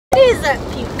What is up,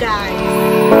 you guys?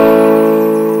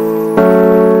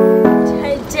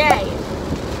 Today,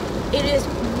 it is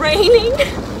raining,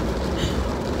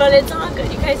 but it's all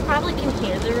good. You guys probably can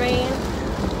hear the rain,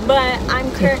 but I'm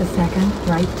Take the second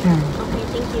right turn. Okay,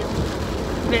 thank you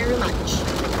very much.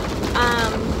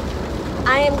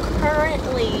 I am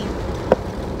currently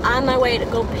on my way to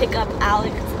go pick up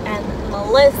Alex and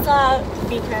Melissa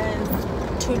because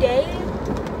today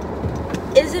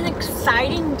is an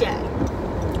exciting day.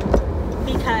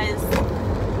 Because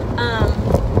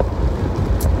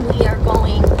we are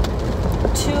going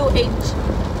to a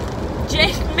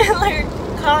Jake Miller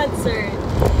concert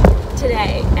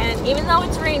today, and even though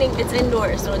it's raining, it's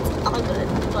indoors, so it's all good.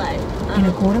 But in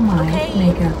a quarter mile, okay.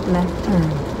 Make a left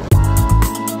turn.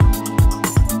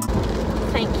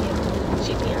 Thank you,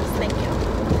 GPS. Thank you.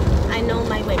 I know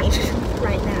my way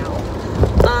right now.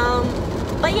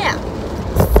 But yeah,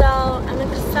 so I'm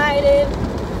excited.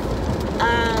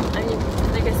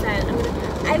 Like I said,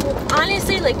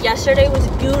 honestly, like, yesterday was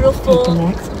beautiful. Take the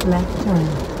next left turn.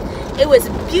 It was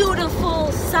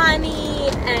beautiful, sunny,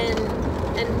 and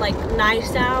like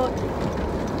nice out.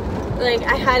 Like,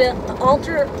 I had to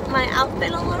alter my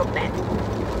outfit a little bit,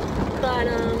 but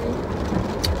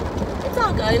it's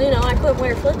all good. You know, I could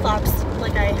wear flip-flops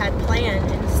like I had planned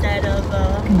instead of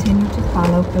continue to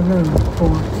follow the road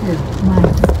for 2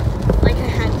 miles. Like I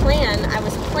had planned. I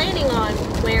was planning on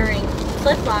wearing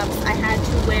flip-flops. I had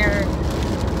to wear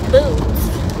boots,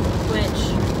 which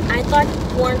I thought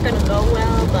weren't gonna go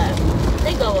well, but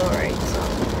they go alright, so,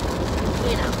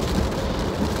 you know,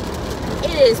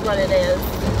 it is what it is.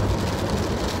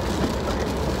 But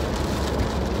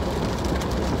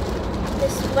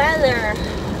this weather,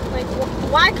 like,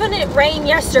 why couldn't it rain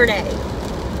yesterday?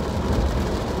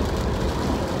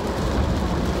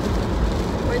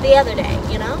 Or the other day,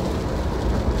 you know?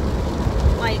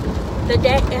 Like, the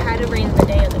day, it had to rain the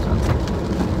day of the concert.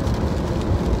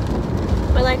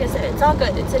 But like I said, it's all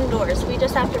good. It's indoors. We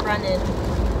just have to run in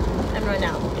and run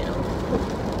out, you know.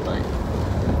 But,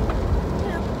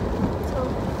 yeah. So,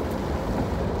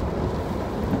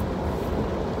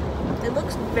 it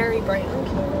looks very bright on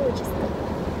camera, which is good.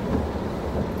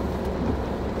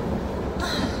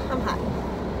 I'm hot.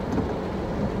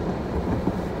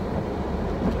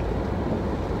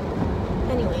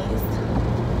 Anyways.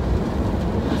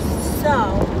 So,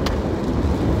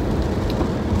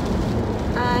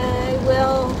 I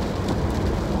will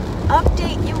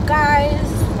update you guys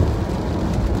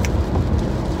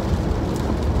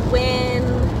when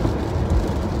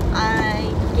I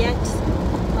get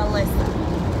Melissa.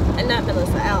 And not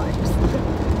Melissa, Alex.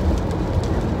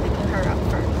 Picking her up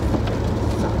first.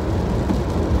 So.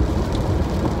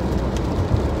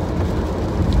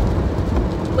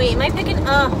 Wait, am I picking?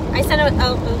 I said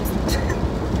oops.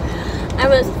 I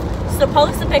was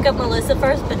supposed to pick up Melissa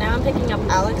first, but now I'm picking up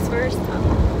Alex first.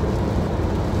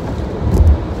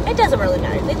 It doesn't really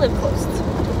matter. They live close to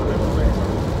one another.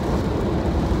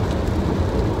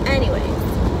 Anyways,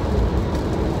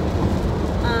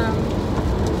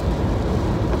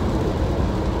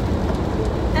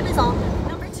 that is all.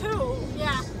 Number 2,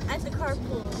 yeah, at the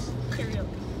carpool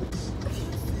karaoke.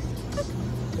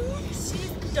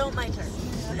 Don't mind her.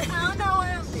 I don't know what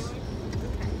I'm doing.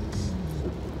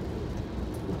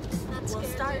 We'll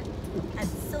start at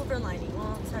Silver Lining.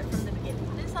 We'll start from the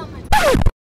beginning. This on my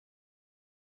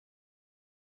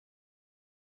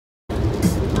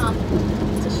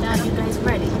it's a shadow. Are you guys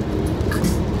ready?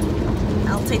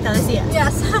 I'll take that as yes.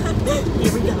 Yes.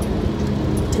 Here we go.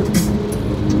 2.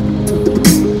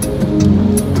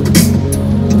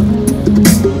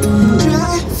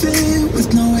 Driving with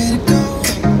nowhere to go.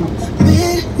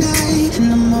 Midnight and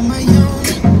I'm on my own.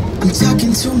 I'm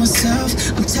talking to myself.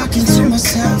 I'm talking to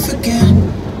myself again.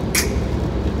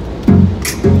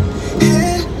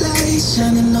 Headlights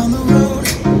shining on the road.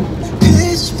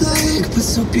 Pitch black but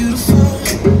so beautiful.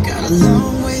 Got a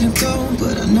long way to go,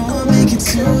 but I know I'll make it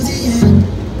to the end.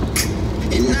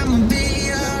 And I'ma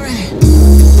be alright.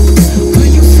 When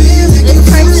you feel like you've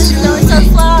lost your way. So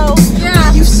slow. Yeah.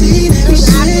 When you've seen every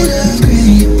shade of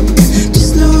gray.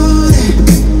 Just know that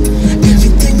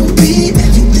everything will be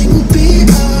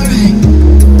alright.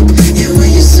 Yeah, when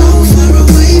you're so far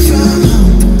away from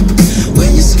home, when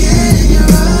you're scared and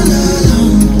you're all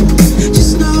alone,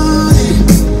 just know that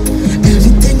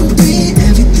everything will be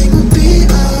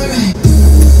alright.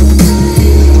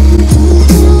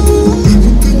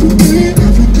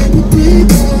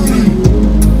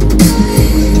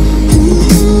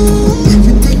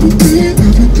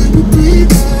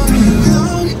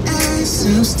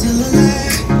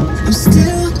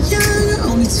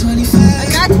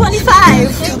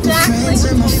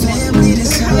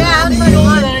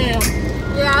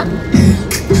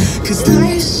 'Cause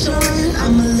life's short,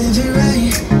 I'ma live it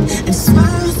right and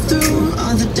smile through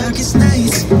all the darkest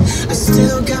nights. I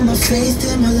still got my faith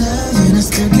and my love, and I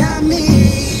still got me.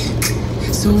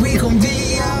 So we gon'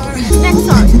 be alright. Next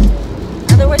song.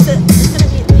 Otherwise, it's gonna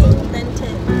be a pain then to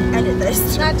edit this.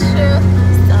 That's true.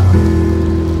 So,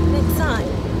 next song.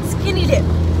 Skinny Dip.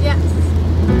 Yes.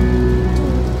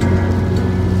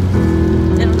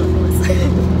 I don't know if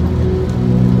it was.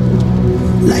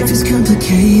 Life is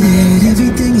complicated,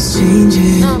 everything is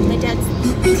changing. Oh, my dad's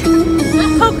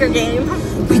poker game.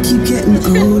 We keep getting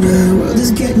older, world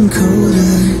is getting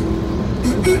colder.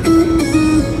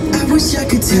 I wish I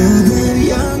could tell the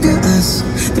younger us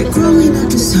that growing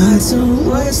up is hard, so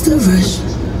what's the rush?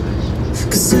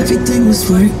 'Cause everything was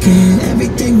working,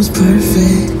 everything was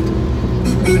perfect.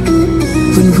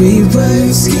 When we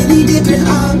were skinny dipping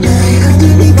all night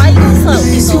underneath Why the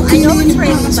you slow, moonlight, people? I know it's smoking in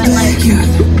raining, mom's but like, backyard.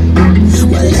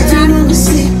 While everyone was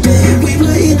sleeping, we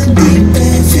were in the deep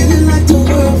end, feeling like the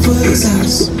world was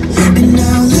ours. And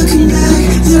now looking back,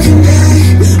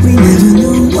 we never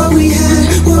knew what we had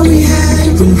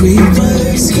when we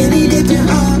were skinny dipping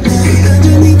all night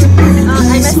underneath the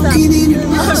moonlight, messed up. smoking in your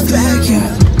mom's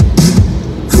backyard.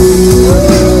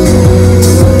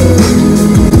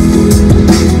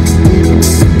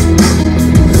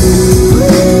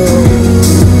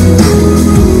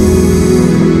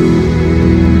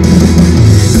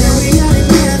 Now we out in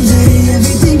LA,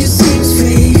 everything just seems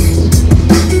fake.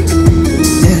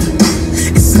 Yeah,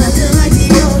 it's nothing like the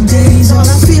old days. All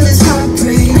I feel is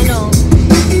heartbreak. I know.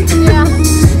 Yeah.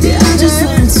 Yeah, I just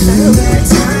want to spend that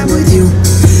time with you.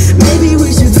 Maybe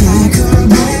we should pack our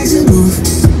bags and move.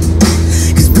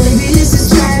 'Cause baby, this is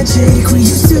tragic. We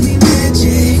used to be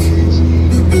magic.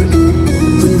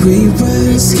 When we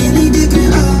were skinny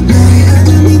dipping all night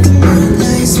underneath the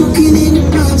moonlight, smoking in your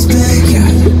mom's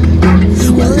backyard.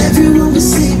 While everyone was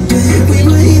sleeping, we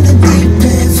were in the deep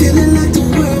end, feeling like the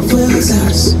world was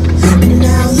ours. And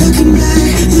now looking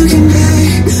back,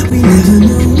 we never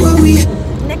knew what we had.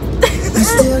 I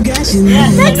still got your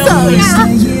Next song, Nikes, yeah.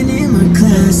 laying in my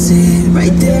closet,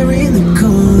 right there in the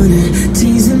corner,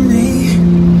 teasing me.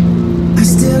 I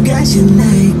still got your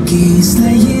Nikes,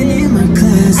 laying in my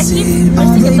closet. All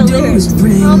messing they up the do lyrics. is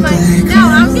bring Oh my. back No,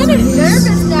 I'm getting memories.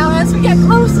 nervous now as we get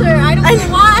closer. I don't know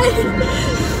why.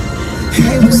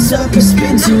 Hey, what's up? It's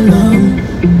been too long.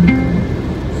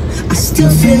 I still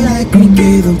feel like we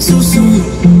gave up too soon.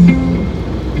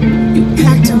 You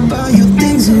packed up all your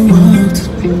things and walked,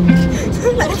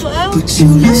 but you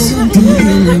left something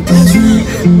in the bedroom.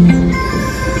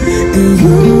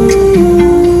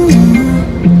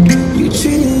 And you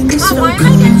treated me so why am I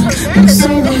cold, getting so like nervous?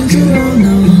 someone you don't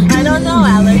know. I don't know,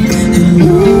 Alex.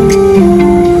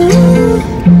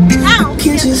 Ow!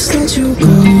 Can't just let you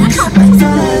go. I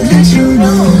thought I'd let you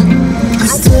know. I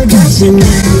still got your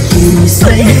Nikes,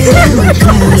 laying in my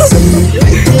closet,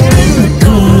 right there in the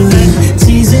corner,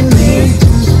 teasing me.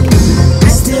 I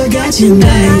still got your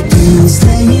Nikes,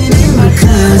 laying in my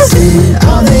closet.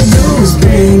 All they do is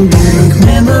bring back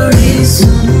memories.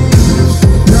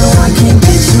 No, I can't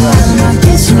get you out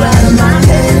of my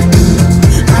head.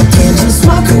 I can't just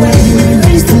walk away and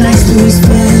erase the nights that we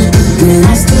spent. And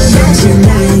I still got your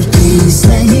Nikes,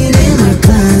 laying in my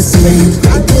closet,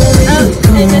 right there in the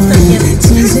I messed up corner, again.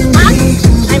 teasing me.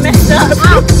 I messed up.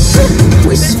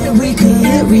 Wish that we could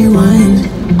hit rewind.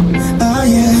 Oh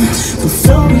yeah,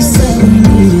 before we said we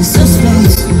needed some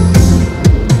space.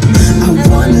 I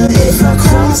wonder if I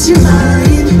crossed your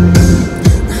mind.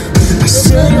 I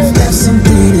should have left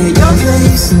something at your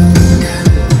place.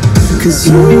 'Cause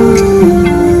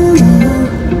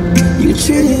you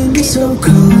treated me so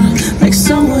cold, like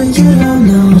someone you don't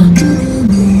know.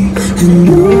 And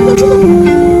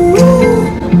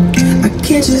I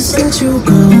can't just let you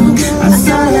go. I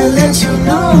thought I'd let you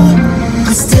know.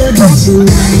 I still got your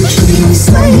Nikes,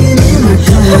 laying in my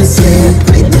closet,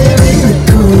 right there in the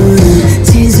corner,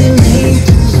 teasing me.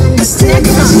 I still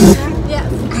got you. Yes.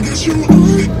 I got you on.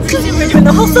 We're doing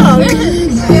the whole song.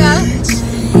 Yeah.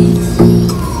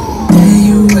 There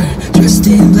you were, dressed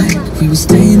in black. We were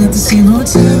staying at the same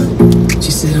hotel.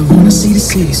 She said, I wanna see the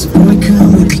city, so boy,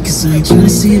 come with me, 'cause I ain't tryna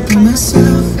see it by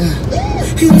myself.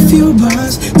 Hit a few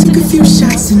bars, took a few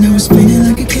shots, and now we're spinning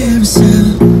like a carousel.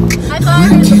 I No, thought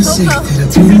I it can't was say a that Coco.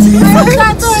 I've been there.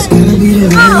 That's It's it. gotta be the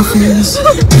way it feels.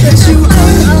 That you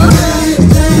are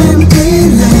them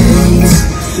daylights,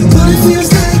 but it feels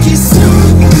like it's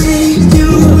only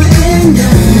you and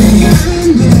I.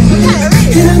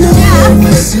 And I know that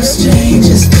we're so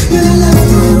strangers, but I love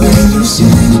the way you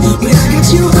shine. When I got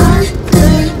you under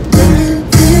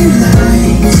the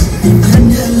lights,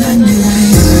 under the lights,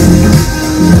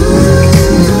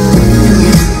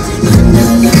 under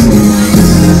the lights.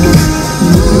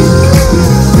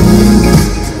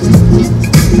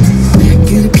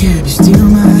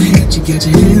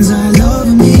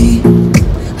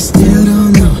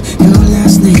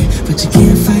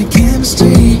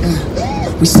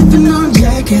 We sipping on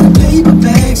Jack out of paper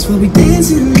bags while we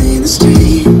dancing in the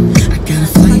street. I got a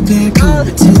flight back home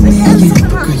at 10 million.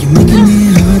 Girl, you're making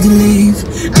it hard to leave.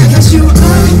 I got you on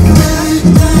my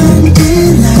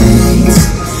blinding lights,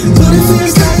 but it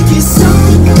feels like it's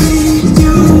only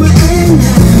you and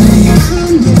I.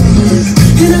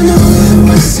 And I know that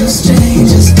we're still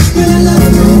strangers, but I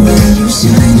love the way you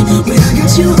shine when I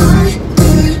got you on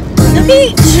The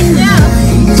beach! Yeah!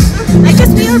 I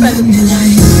guess we are by the beach.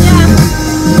 Yeah.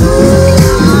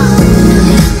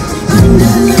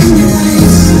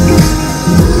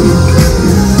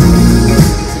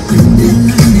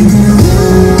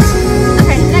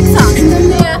 Okay, next song.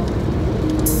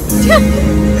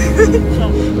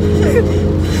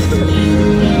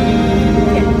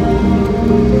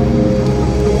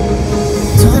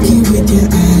 Talking with your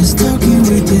eyes, talking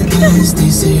with your eyes. They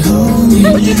say hold me.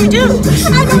 What did you do?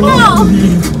 I don't know.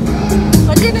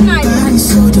 What didn't I do? Body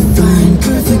so defined,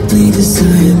 perfectly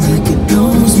designed, like it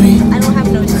knows me. I don't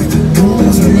have no time.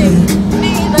 Me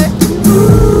either.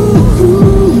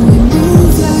 Ooh, we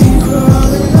move like we're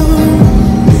all alone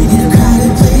in a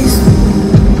crowded place.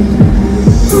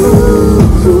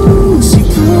 Ooh, she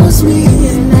pulls me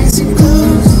in nice and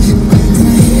close, and I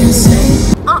hear her say,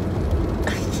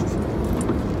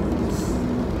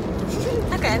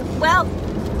 Okay, well,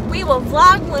 we will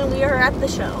vlog when we are at the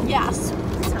show. Yes.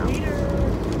 So.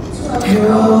 you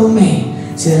owe me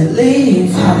to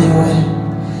leave Hollywood,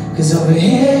 'cause over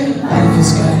here life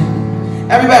is good.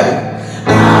 Everybody,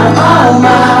 I'm on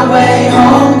my way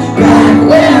home, back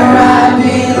where I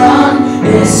belong.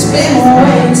 It's been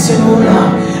way too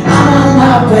long. I'm on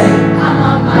my way.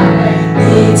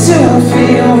 Need to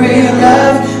feel real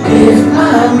love. Give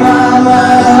my mama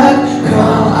a hug.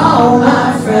 Call all my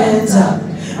friends up.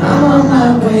 I'm on my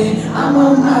way. I'm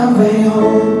on my way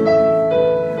home.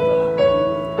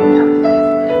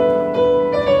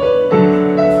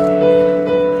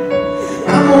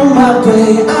 I'm on my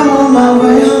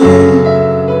way home.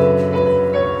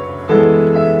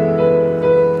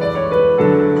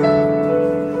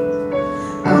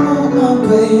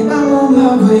 I'm on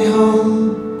my way home.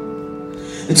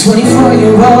 The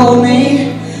 24-year-old me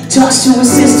talks to her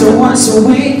sister once a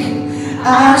week.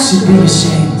 I should be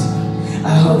ashamed.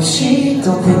 I hope she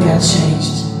don't think I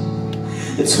changed.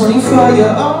 The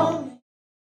 24-year-old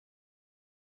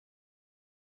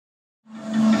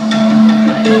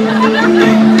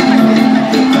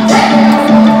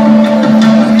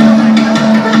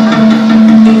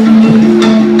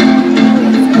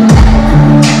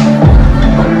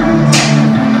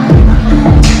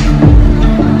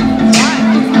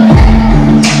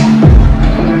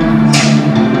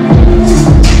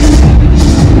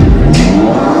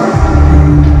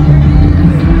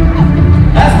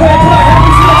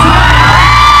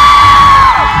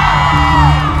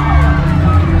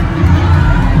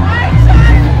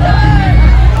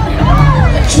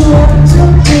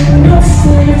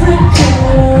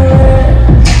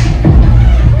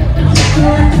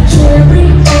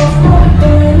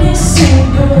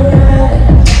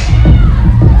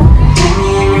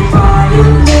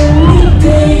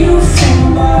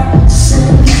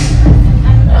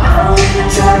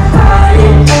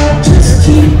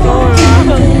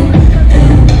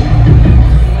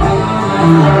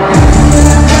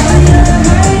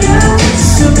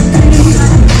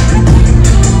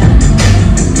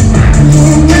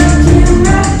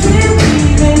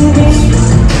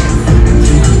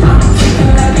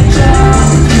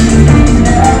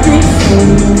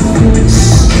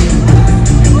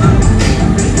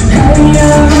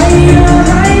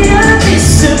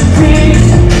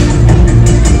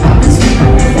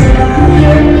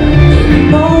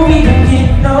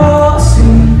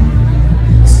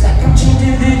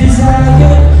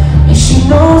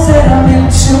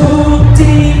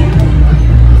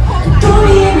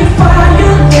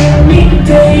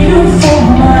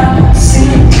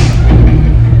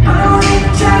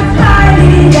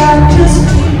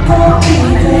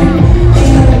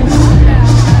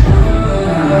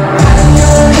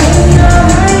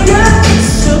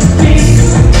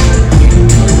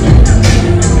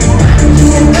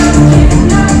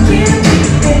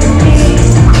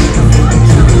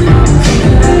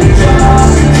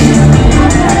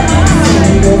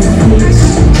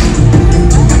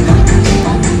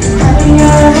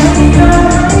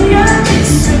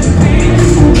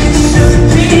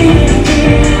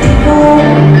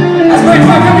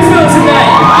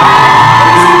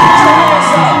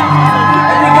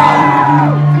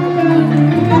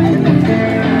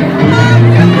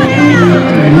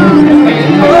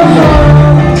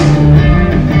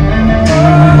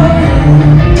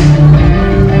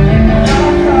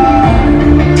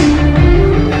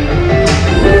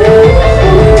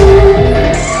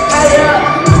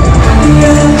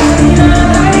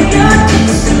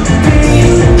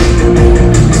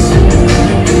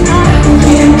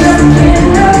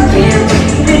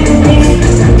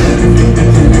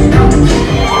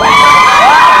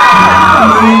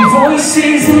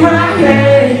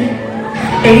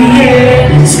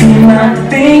yeah. Scream out the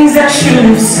things I should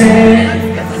have said.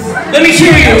 Let me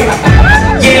hear you.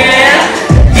 Yeah,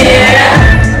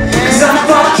 yeah. 'Cause I'm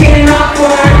fucking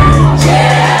awkward.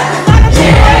 Yeah,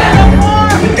 yeah.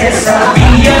 But that's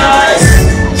obvious.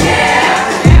 Yeah,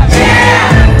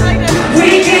 yeah. We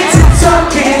get to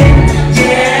talking.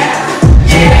 Yeah,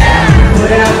 yeah. But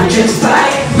I would just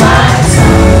bite my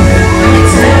tongue. I can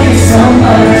tell you so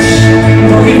much.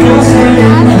 But we both heard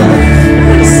enough.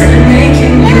 Instead of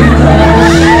making you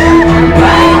blush,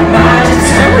 bite my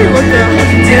tongue. I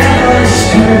can tell the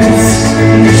stress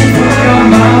that you put on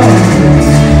my words.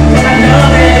 But I know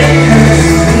that it hurts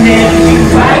whenever you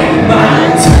bite my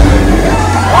tongue.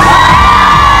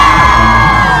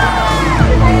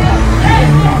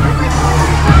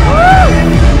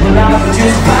 Well, I would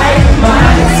just bite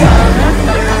my tongue.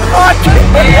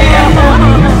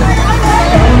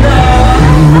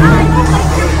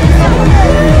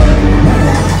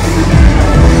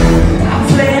 I've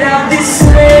played out this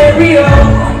scenario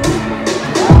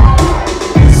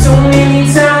so many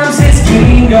times it's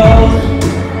getting old.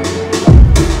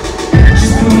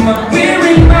 Just put my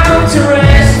weary mind to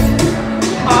rest.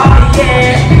 Oh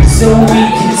yeah, so we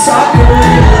can talk a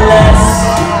little less.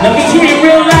 Let me hear it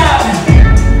real loud.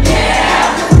 Yeah,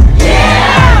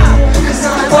 yeah. 'Cause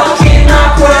I'm fucking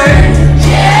awkward.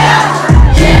 Yeah,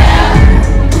 yeah.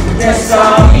 That's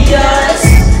obvious.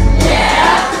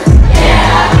 Yeah,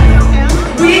 yeah.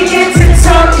 We get to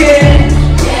talking.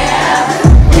 Yeah,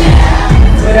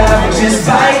 yeah. But I would just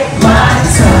bite my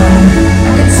tongue. I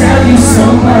could tell you so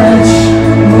much,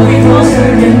 but we both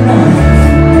heard enough.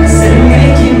 Instead of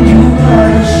making you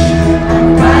blush,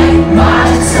 bite my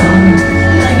tongue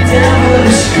like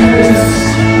devilish curse.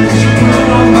 You put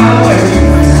on my words.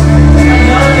 I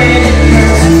know that it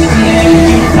hurts whenever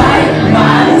you bite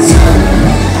my tongue.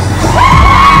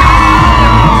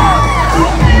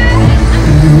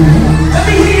 Let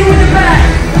me hear you in the back.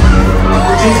 I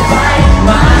would just bite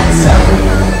my tongue.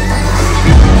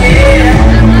 Yeah.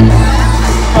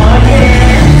 Oh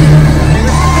yeah.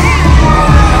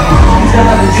 'Cause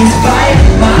I would just bite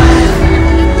my.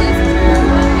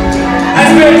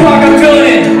 That's Bear Park, I'm feeling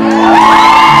it.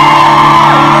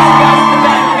 Guys in the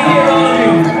back, let me hear all of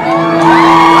you.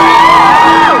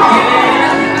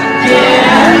 Yeah,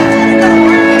 yeah.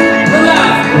 Pull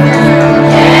up.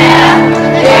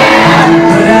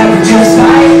 But I would just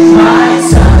bite my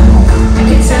tongue. I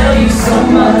can tell you so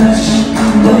much,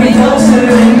 but we both heard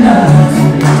enough.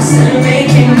 Instead of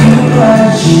making you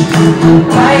blush,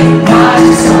 bite my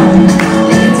tongue.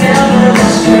 I can tell the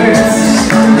stress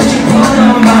that you put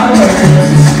on my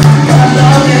words. I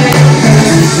love that it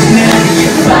hurts whenever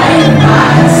you bite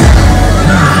my tongue.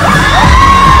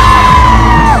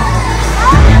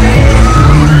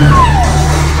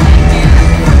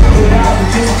 But I would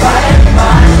just bite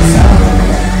my tongue.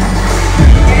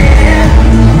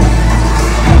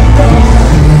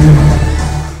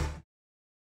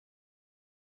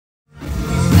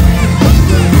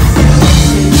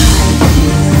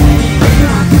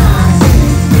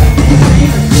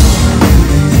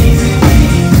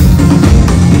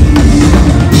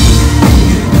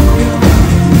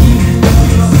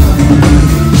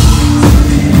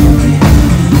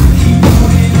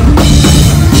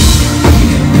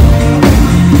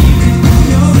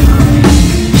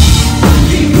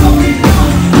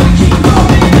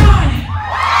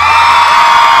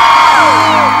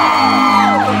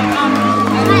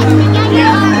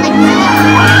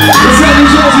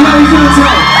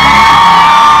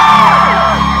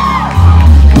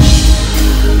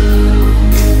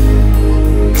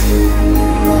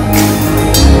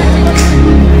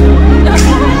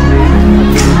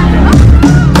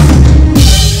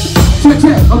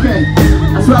 Okay,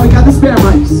 that's why we got the spare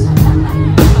mics.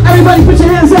 Everybody put your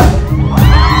hands up.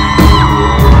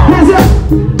 Hands up.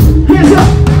 Hands up.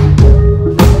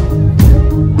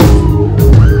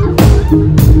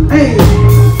 Hey,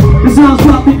 this song's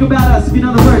called Think About Us. If you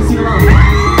know the words, sing along.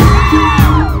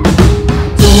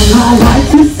 Don't know what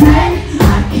to say. I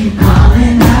keep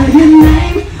calling out your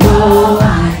name. Oh,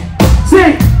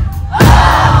 sing. Oh,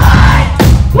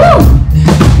 woo.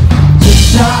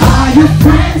 Just are your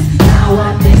friends. Now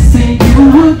I'm missing you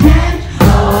again.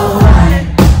 Alright.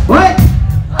 What?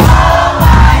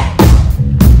 Alright.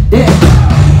 Yeah.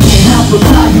 Can't help but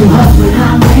call you up when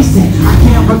I'm wasting. I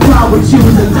can't recall what you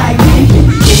was like naked.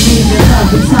 It means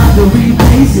enough, it's time to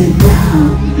replace it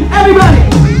now. Everybody!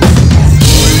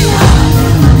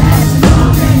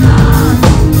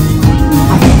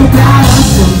 I think about us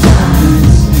sometimes.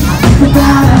 I think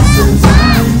about us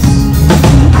sometimes.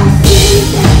 I feel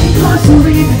getting closer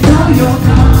even though you're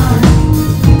gone.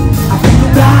 I think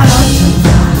about us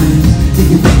sometimes. Do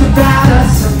you think about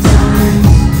us sometimes?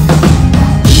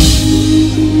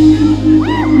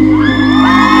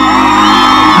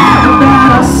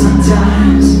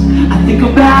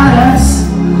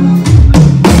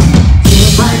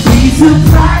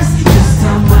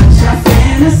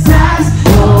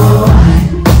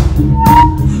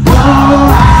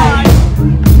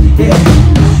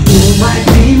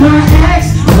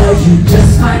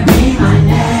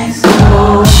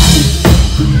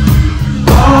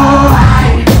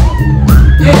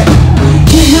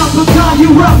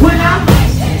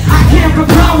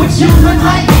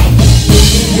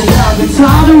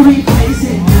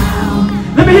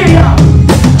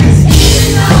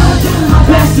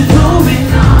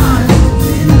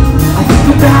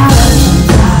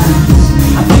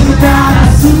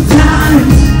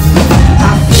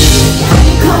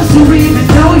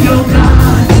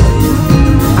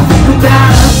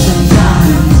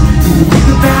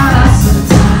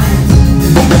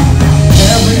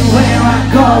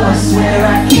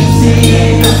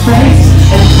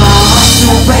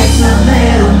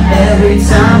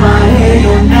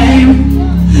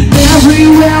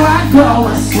 go,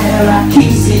 I swear I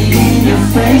keep seeing your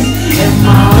face, and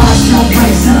my heart still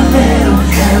breaks a little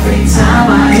every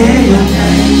time I hear your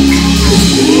name.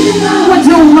 'Cause even though I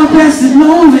do my best at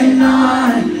moving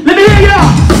on, let me hear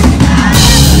y'all.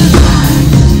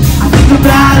 I think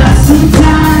about us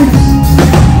sometimes.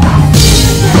 I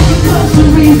feel like you're closer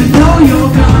even though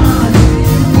you're gone.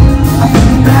 I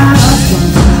think about us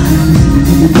sometimes.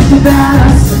 I think about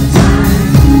us sometimes.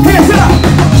 Hands up!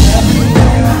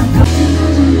 Everywhere I go,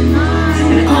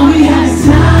 and all we have is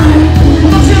time.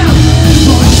 One more time.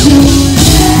 For you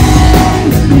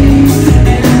and me,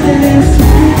 and I live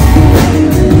family.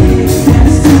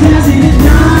 That's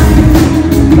 2009.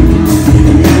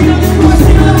 And you know the voice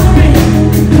you love me.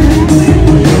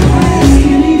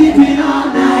 Skinny dipping all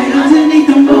night underneath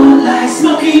the moonlight,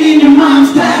 smoking in your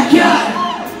mom's backyard.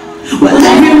 Well,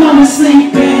 everyone was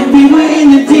sleeping, we were in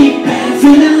the deep end,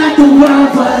 feeling like the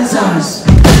world was ours.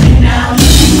 And now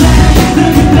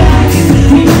looking back,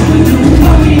 we never knew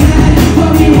what we had.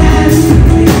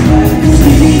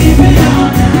 Skinny dipping all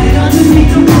night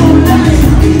underneath the moonlight.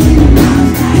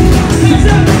 Hands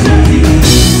up, Jersey.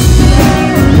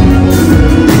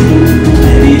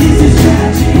 Maybe this is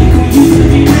tragic, we used to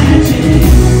be magic.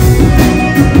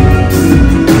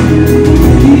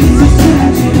 Maybe this is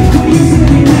tragic, we used to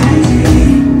be magic.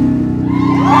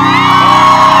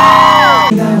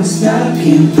 I was stuck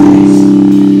in place,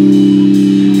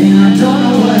 and I don't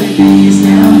know what it means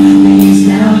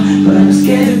now, but I'm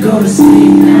scared to go to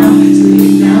sleep now.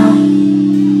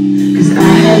 'Cause I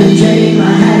had a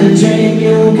dream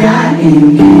you got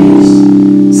engaged.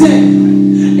 Say,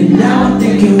 and now I'm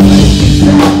thinking, what if you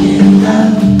fell in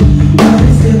love? What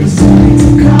if it was too late to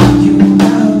call you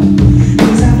love?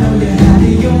 'Cause I know you're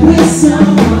happy you're with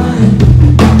someone.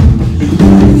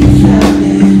 What if you felt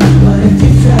it? What if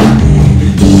you felt it?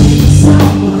 Doing with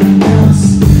someone else?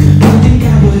 Don't think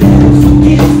I would ever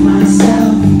forgive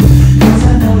myself, 'cause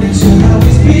I know that you'll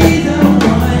always be the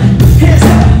one. Hands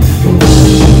up! But what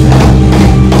if you felt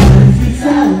it? What if you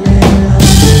felt it?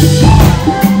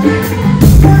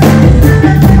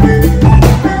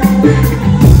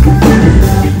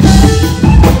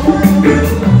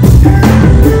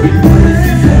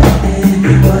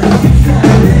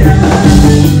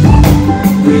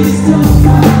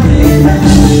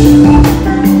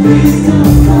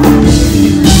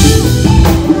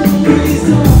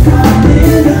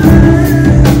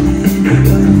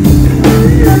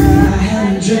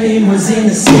 Was in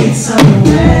the States on the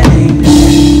wedding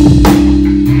day.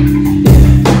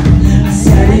 I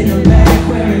sat in the back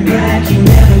wearing black, you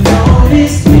never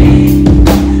noticed me.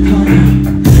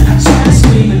 I tried to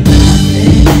scream and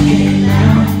nothing came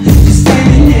out, just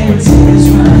standing there with tears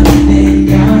running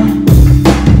down.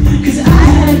 'Cause I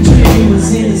had a dream, was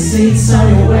in the States on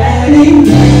your wedding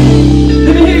day.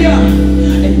 Let me hear ya.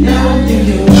 And now I'm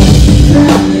thinking, what if you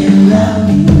fell in love?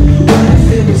 What if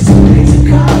it was too late to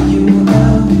call you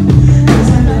love?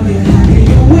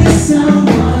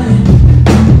 Someone.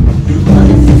 What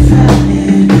if you felt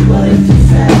it? What if you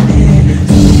felt it?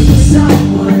 Doing it with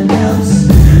someone else?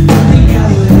 Don't think I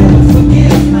would ever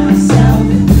forgive myself,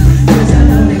 'cause I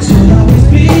know that you'll always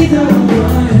be the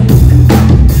one.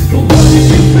 But what if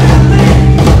you felt it?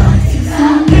 What if you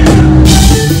felt it?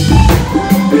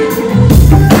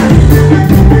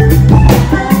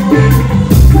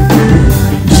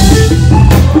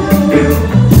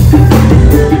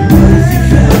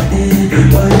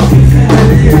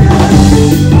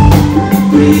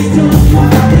 Please don't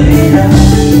fall in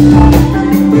love.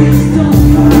 Please don't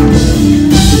fall in love.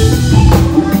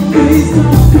 Please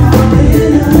don't fall in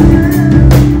love. I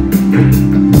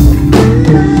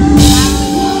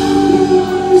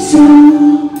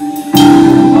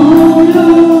won't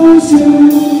lose you.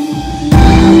 I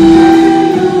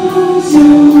won't lose you.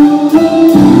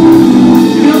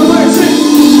 You know the words, sing.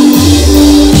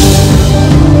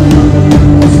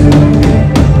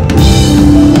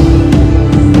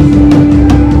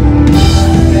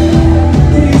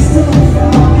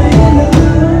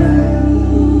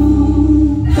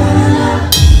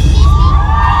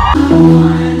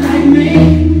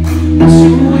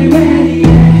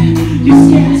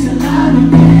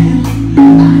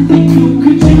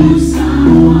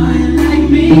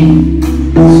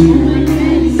 You